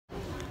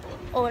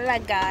Hola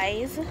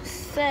guys,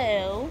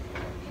 so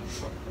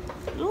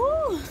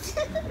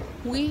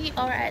we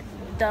are at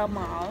the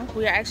mall.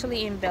 We are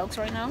actually in Belts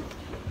right now,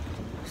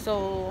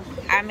 so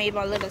I made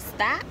my little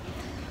stop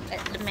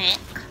at the Mac.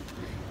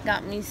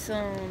 Got me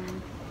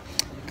some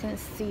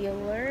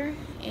concealer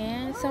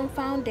and some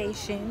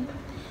foundation.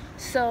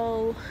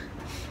 So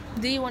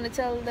do you want to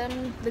tell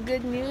them the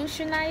good news,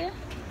 Shania?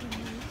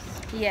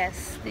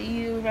 Yes. Do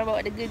you remember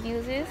what the good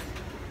news is?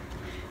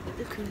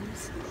 The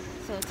cruise.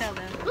 So tell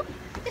them.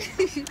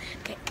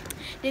 Okay.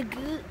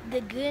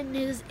 The good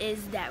news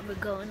is that we're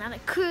going on a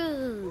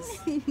cruise.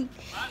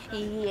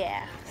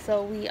 Yeah,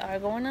 so we are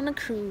going on a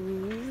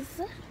cruise.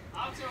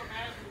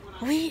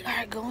 We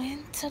are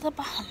going to the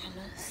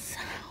Bahamas.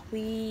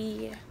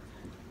 We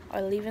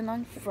are leaving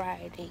on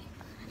Friday.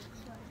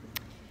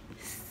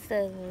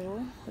 So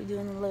we're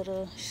doing a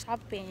little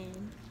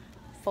shopping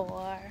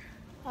for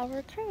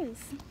our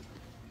cruise.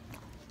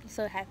 I'm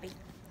so happy,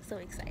 so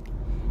excited.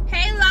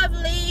 Hey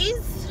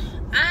lovelies,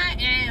 I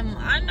am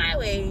on my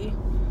way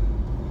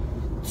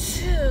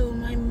to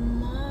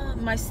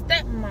my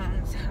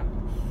stepmom's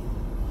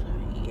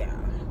house. Yeah,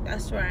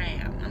 that's where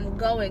I am. I'm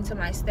going to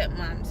my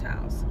stepmom's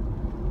house.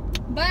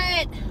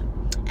 But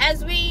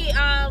as we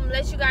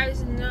let you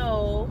guys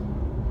know,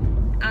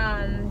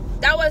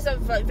 that was a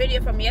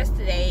video from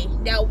yesterday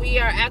that we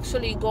are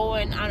actually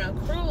going on a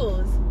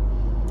cruise,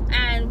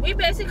 and we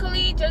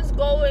basically just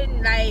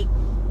going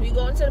we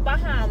going to the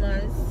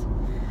Bahamas.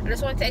 I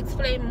just want to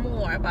explain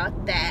more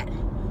about that.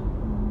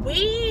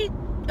 We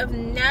have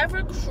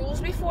never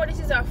cruised before. This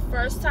is our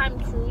first time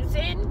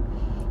cruising,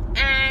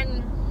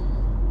 and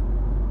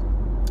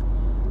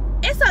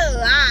it's a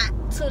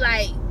lot to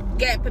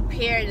get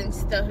prepared and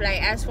stuff,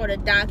 as for the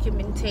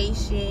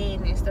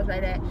documentation and stuff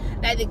like that.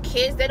 The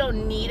kids, they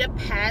don't need a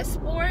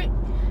passport,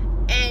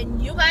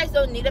 and you guys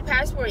don't need a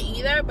passport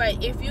either.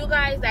 But if you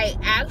guys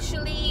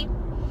actually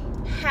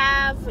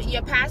have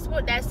your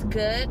passport, that's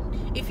good.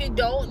 If you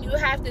don't, you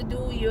have to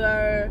do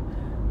your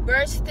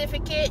birth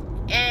certificate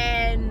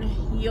and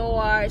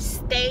your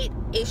state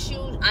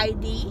issued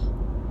ID.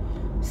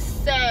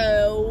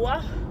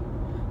 So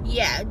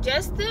yeah,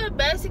 just to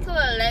basically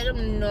let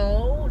them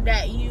know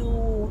that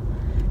you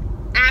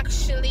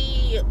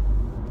actually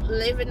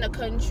live in the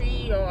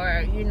country,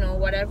 or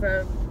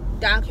whatever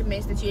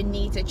documents that you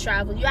need to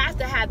travel, you have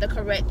to have the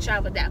correct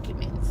travel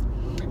documents.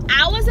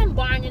 I wasn't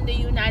born in the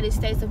United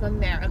States of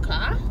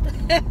America.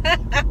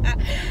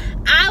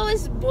 I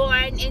was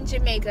born in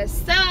Jamaica,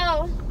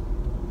 so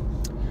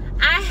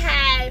I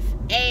have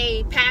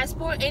a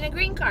passport and a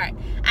green card.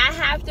 I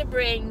have to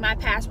bring my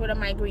passport and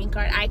my green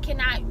card. I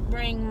cannot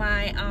bring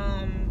my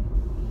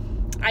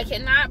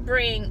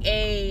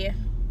a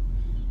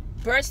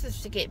birth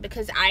certificate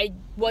because I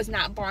was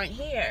not born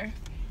here.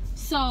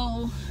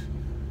 So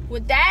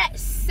with that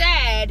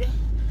said,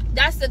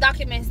 that's the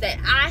documents that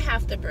I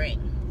have to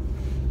bring.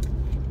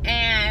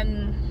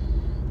 And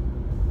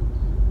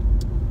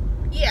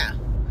yeah,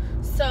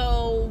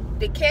 so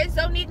the kids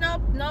don't need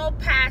no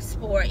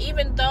passport,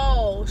 even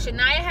though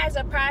Shania has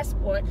a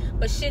passport,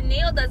 but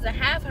Chanel doesn't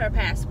have her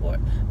passport.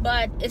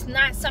 But it's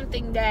not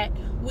something that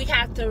we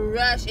have to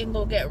rush and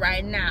go get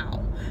right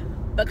now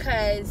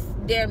because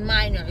they're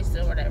minors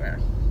or whatever.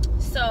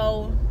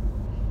 So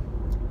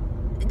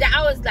that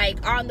I was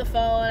on the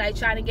phone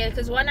trying to get it,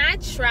 because when I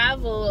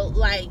travel,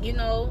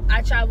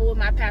 I travel with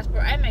my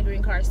passport and my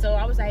green card. So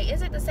I was like,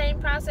 is it the same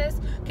process?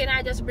 Can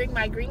I just bring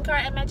my green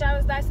card and my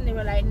driver's license? They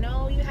were like,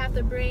 no, you have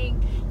to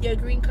bring your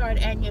green card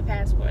and your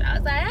passport. I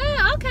was like,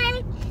 oh,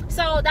 okay.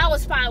 So that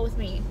was fine with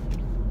me.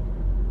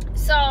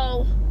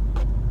 So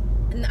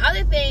and the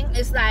other thing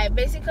is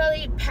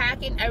basically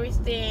packing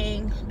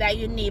everything that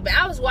you need. But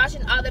I was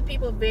watching other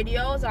people's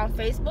videos on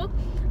Facebook,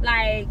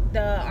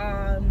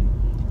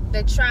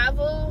 the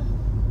travel,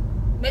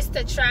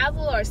 Mr.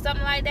 Travel or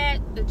something like that.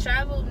 The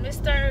travel,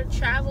 Mr.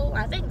 Travel,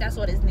 I think that's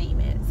what his name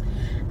is.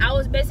 I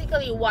was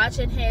basically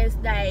watching his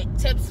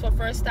tips for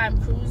first time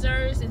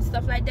cruisers and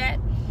stuff like that.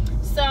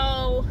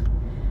 So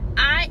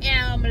I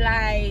am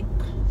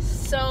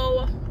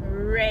so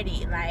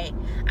ready.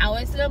 I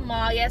went to the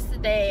mall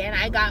yesterday and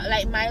I got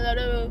my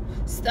little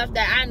stuff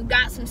that I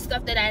got some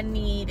stuff that I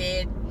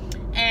needed,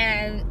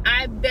 and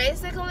I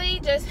basically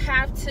just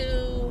have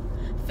to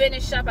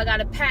finish up. I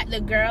gotta pack the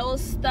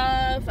girls'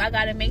 stuff. I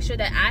gotta make sure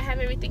that I have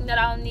everything that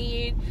I'll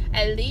need.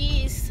 At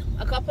least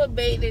a couple of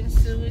bathing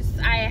suits.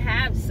 I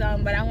have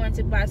some, but I wanted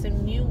to buy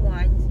some new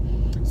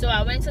ones. So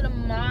I went to the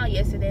mall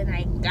yesterday and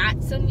I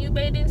got some new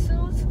bathing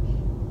suits.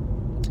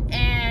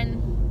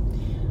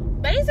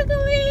 And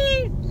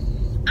basically,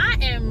 I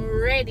am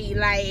ready.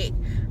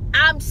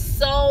 I'm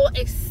so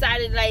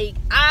excited.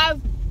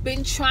 I've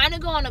been trying to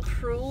go on a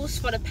cruise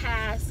for the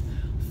past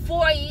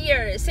 4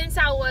 years, since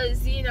I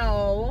was,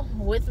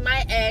 with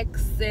my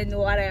ex and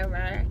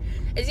whatever.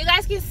 As you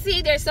guys can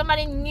see, there's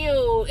somebody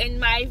new in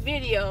my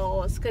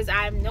videos because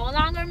I'm no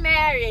longer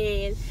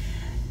married.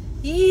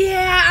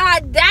 Yeah,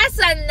 that's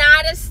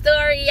another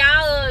story,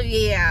 y'all.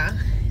 Yeah,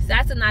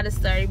 that's another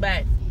story.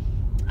 But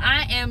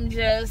I am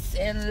just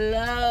in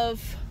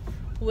love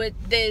with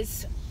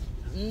this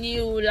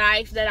new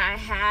life that I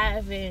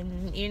have,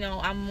 and you know,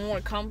 I'm more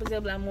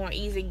comfortable, I'm more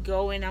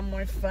easygoing, I'm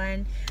more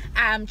fun,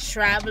 I'm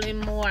traveling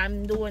more,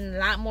 I'm doing a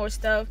lot more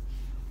stuff.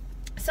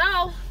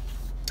 So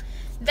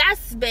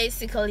that's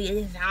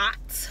basically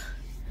that.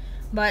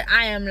 But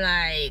I am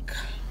like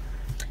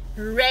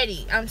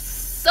ready. I'm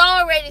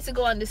so ready to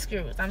go on this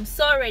cruise. I'm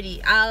so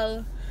ready.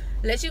 I'll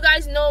let you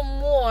guys know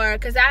more,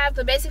 because I have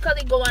to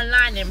basically go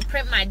online and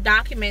print my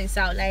documents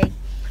out, like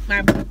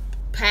my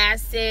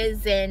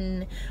passes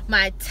and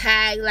my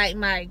tag, like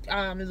my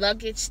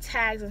luggage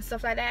tags and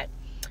stuff like that.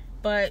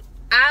 But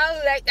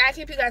I'll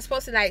keep you guys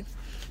posted. Like,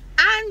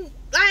 I'm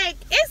like,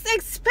 it's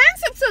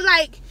expensive to,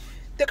 like,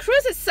 the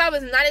cruise itself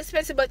is not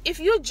expensive, but if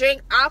you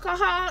drink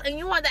alcohol and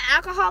you want the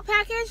alcohol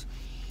package,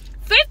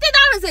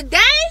 $50 a day?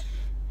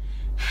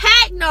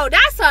 Heck no,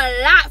 that's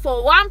a lot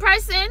for one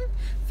person.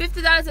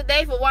 $50 a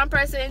day for one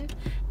person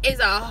is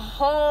a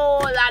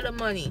whole lot of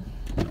money.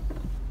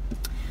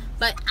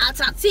 But I'll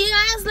talk to you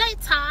guys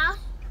later.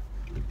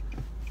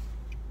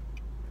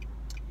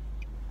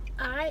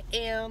 I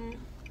am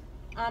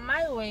on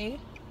my way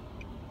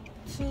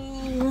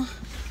to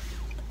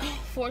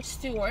Fort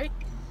Stewart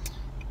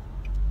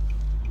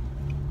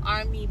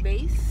Army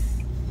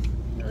base,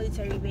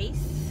 military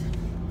base,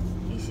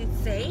 you should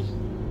say.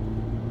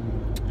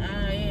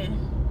 Yeah.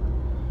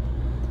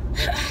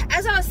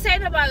 As I was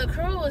saying about the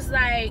cruise,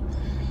 like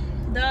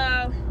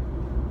the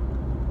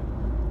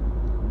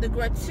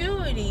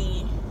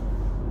gratuity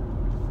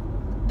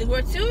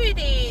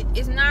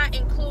is not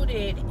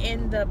included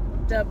in the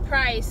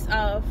price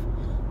of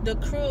the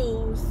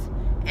cruise,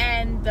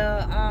 and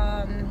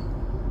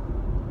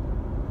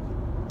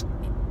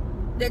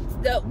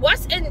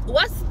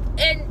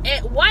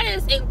what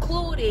is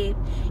included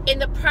in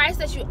the price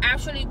that you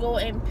actually go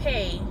and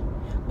pay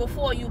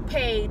before you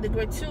pay the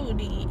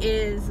gratuity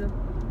is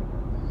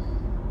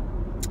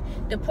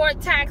the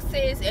port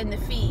taxes and the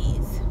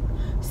fees.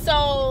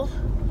 So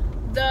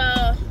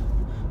the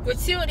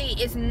gratuity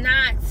is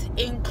not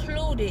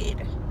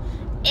included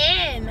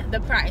in the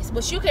price,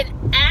 but you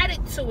can add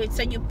it to it,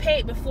 so you pay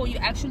it before you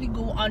actually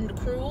go on the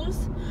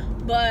cruise.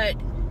 But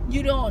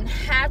you don't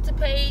have to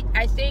pay it,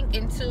 I think,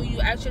 until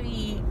you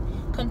actually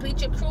complete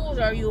your cruise,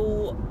 or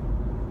you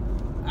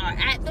are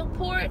at the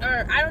port,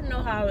 or I don't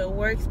know how it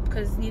works,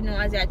 because, you know,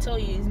 as I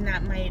told you,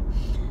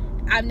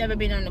 I've never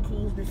been on a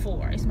cruise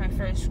before. It's my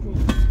first cruise.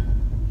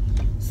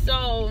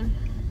 So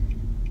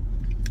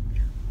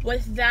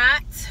with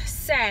that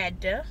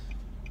said,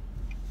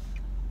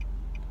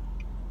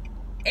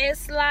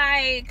 it's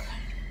like,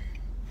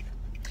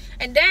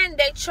 and then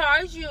they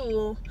charge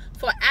you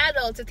for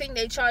adults. I think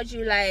they charge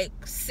you like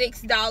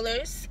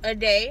 $6 a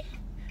day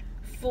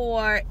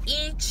for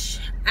each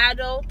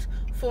adult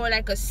for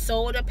like a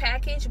soda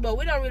package, but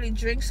we don't really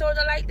drink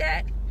soda like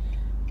that.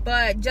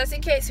 But just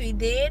in case we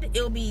did,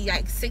 it'll be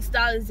like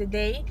 $6 a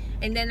day,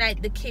 and then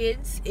like the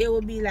kids, it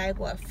will be like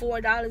what,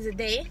 $4 a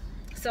day.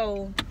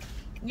 So,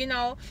 you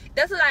know,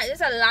 there's a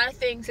lot of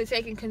things to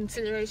take in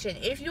consideration.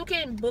 If you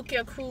can book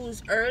your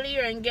cruise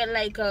earlier and get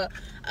like a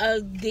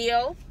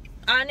deal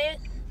on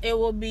it, it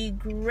will be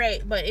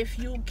great. But if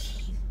you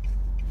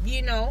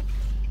know,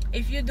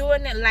 if you're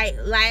doing it like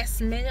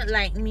last minute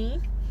like me,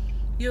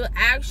 you'll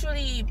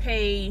actually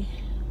pay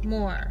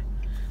more.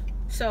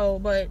 So,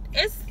 but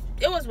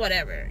it was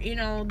whatever, you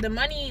know. The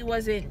money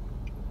wasn't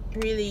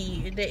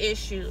really the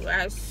issue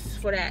as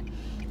for that,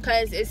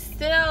 because it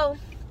still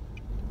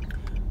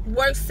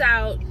works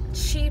out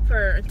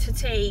cheaper to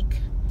take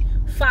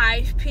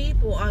 5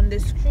 people on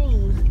this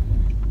cruise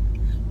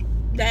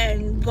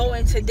than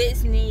going to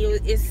Disney.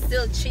 It's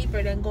still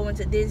cheaper than going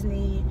to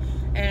Disney,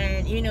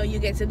 and you know, you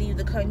get to leave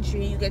the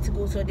country, you get to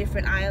go to a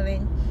different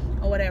island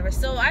or whatever.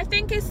 So I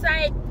think it's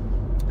like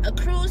a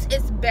cruise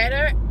is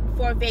better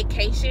for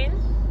vacation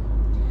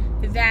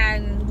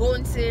than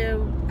going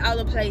to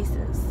other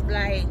places,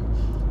 like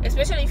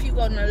especially if you're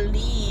gonna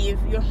leave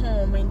your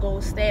home and go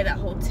stay at a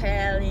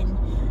hotel, and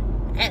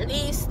at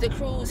least the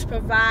cruise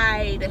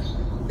provide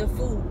the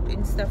food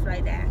and stuff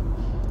like that.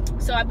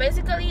 So I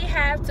basically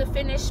have to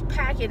finish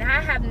packing.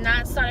 I have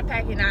not started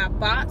packing. I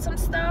bought some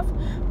stuff,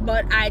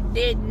 but I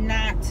did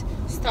not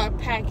start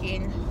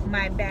packing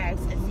my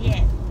bags as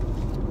yet.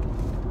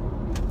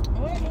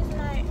 Where is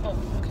my, oh,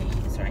 okay,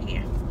 it's right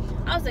here.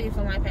 I was looking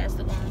for my pass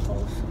to go on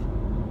post.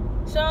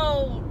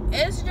 So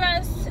it's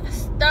just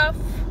stuff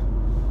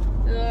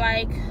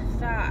like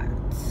that.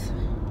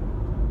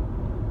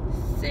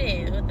 So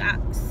that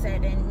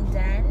said and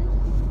done,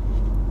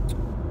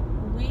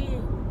 we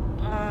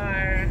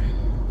are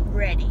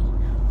ready.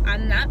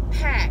 I'm not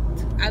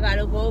packed. I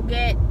gotta go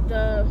get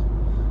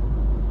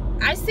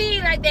I see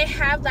like they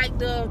have like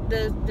the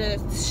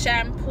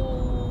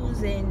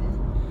shampoos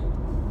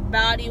and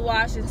body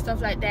wash and stuff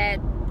like that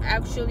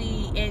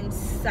actually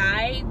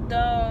inside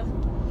the,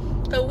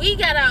 so we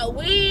get a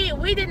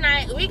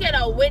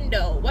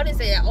window, what is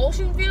it, an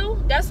ocean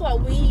view? That's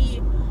what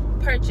we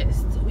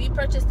purchased. We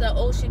purchased the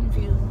ocean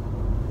view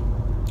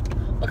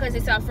because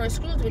it's our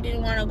first cruise. We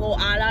didn't want to go all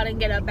out and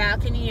get a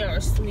balcony or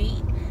a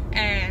suite,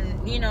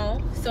 and you know,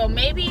 so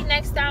maybe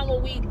next time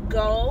when we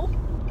go,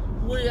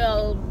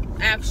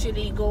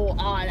 actually go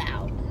all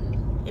out,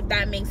 if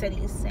that makes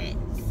any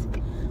sense.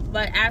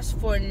 But as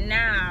for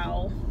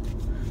now,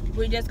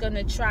 we're just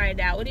gonna try it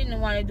out. We didn't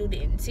want to do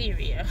the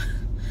interior.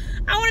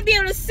 I want to be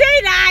able to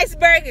see the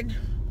iceberg.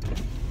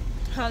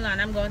 Hold on,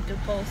 I'm going through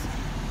post.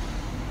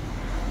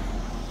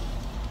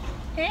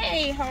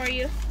 Hey, how are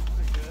you?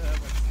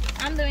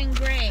 I'm doing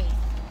great.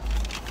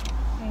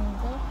 There you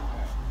go.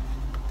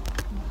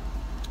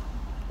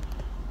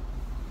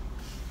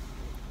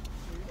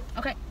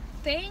 Okay,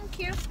 thank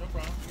you. No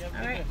problem.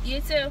 All right, you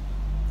too.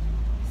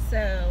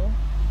 So,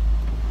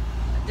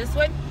 I just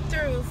went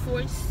through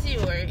Fort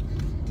Stewart.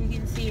 You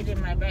can see it in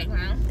my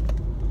background.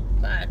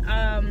 But,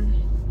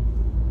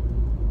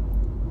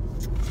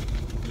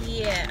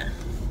 yeah.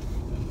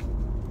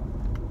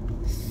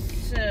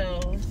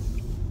 So,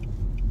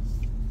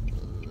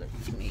 let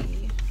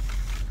me,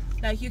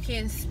 like, you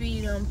can't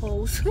speed on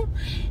post.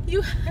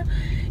 you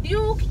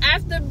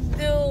have to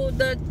do,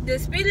 the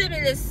speed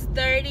limit is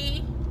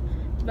 30,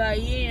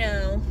 but you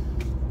know,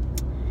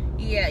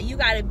 yeah, you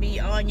gotta be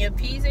on your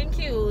P's and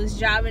Q's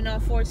driving on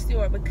Fort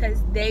Stewart,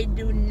 because they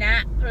do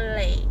not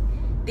play.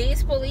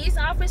 These police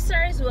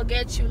officers will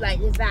get you like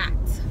that.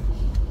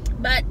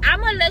 But I'm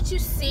gonna let you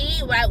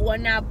see, like,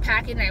 when I'm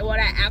packing, like what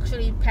I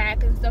actually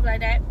pack and stuff like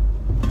that.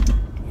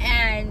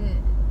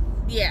 And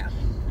yeah,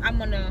 I'm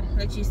gonna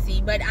let you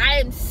see. But I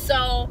am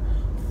so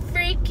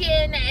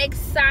freaking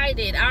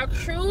excited. Our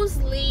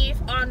cruise leave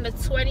on the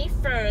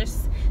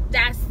 21st.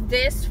 That's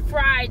this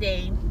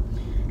Friday.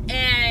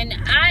 And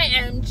I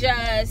am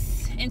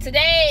just, and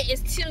today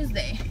is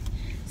Tuesday.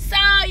 So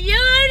you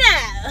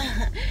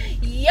know,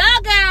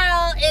 your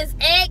girl is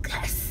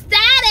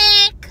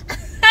ecstatic.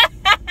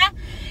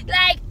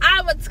 Like,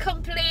 I'm a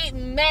complete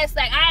mess.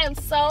 Like, I am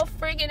so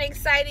freaking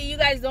excited. You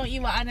guys don't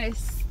even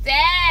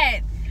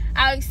understand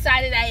how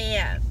excited I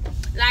am.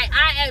 Like,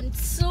 I am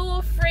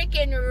too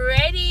freaking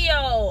ready,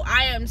 yo.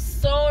 I am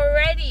so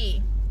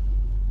ready.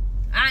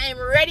 I am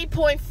ready,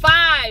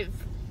 .5.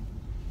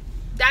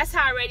 That's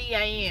how ready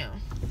I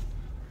am.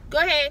 Go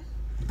ahead.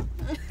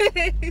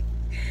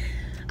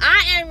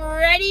 I am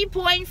ready,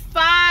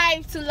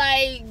 .5, to,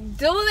 like,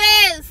 do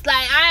this.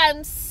 Like, I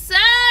am so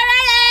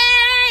ready.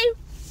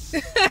 I'm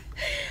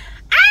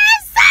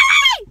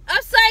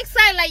so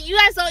excited. Like, you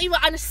guys don't even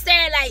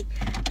understand. Like,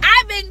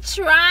 I've been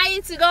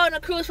trying to go on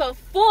a cruise for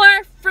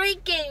 4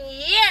 freaking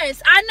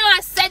years. I know I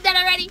said that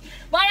already,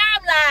 but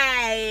I'm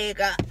like,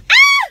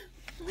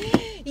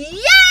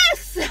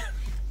 yes!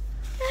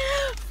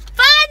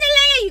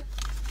 Finally!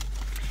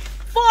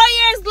 4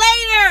 years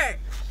later.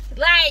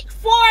 Like,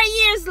 4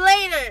 years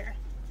later,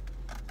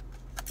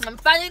 I'm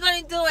finally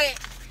gonna do it.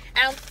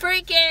 And I'm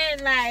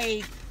freaking,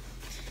 like,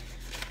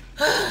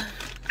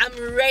 I'm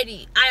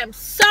ready. I am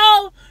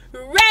so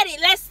ready.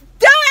 Let's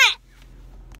do